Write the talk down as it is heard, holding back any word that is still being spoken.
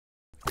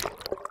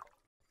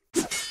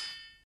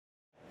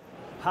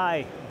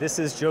Hi, this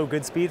is Joe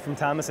Goodspeed from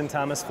Thomas &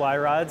 Thomas Fly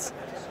Rods.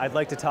 I'd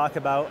like to talk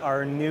about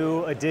our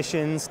new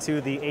additions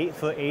to the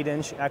 8-foot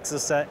 8-inch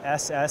Exocett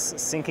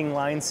SS sinking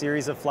line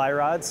series of fly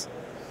rods.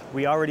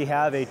 We already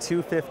have a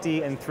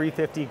 250 and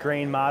 350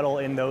 grain model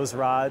in those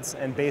rods,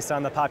 and based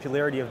on the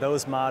popularity of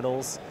those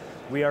models,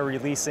 we are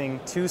releasing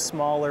 2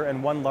 smaller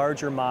and 1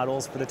 larger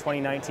models for the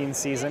 2019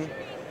 season.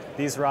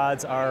 These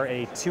rods are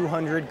a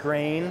 200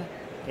 grain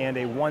and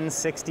a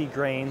 160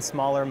 grain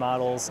smaller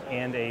models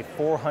and a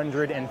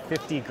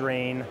 450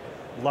 grain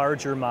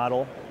larger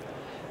model.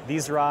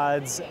 These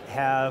rods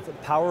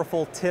have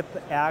powerful tip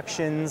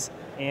actions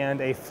and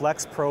a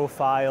flex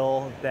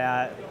profile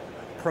that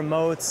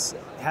promotes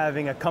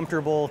having a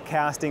comfortable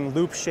casting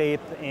loop shape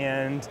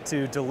and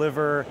to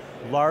deliver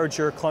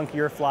larger,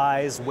 clunkier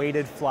flies,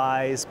 weighted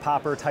flies,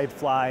 popper type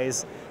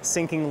flies,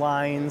 sinking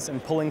lines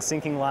and pulling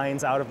sinking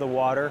lines out of the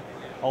water.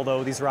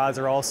 Although these rods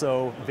are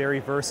also very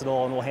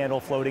versatile and will handle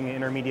floating and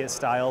intermediate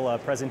style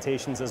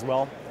presentations as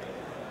well.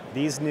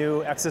 These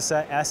new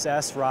Exocett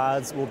SS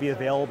rods will be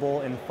available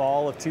in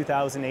fall of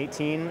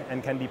 2018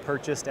 and can be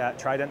purchased at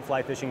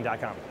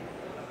tridentflyfishing.com.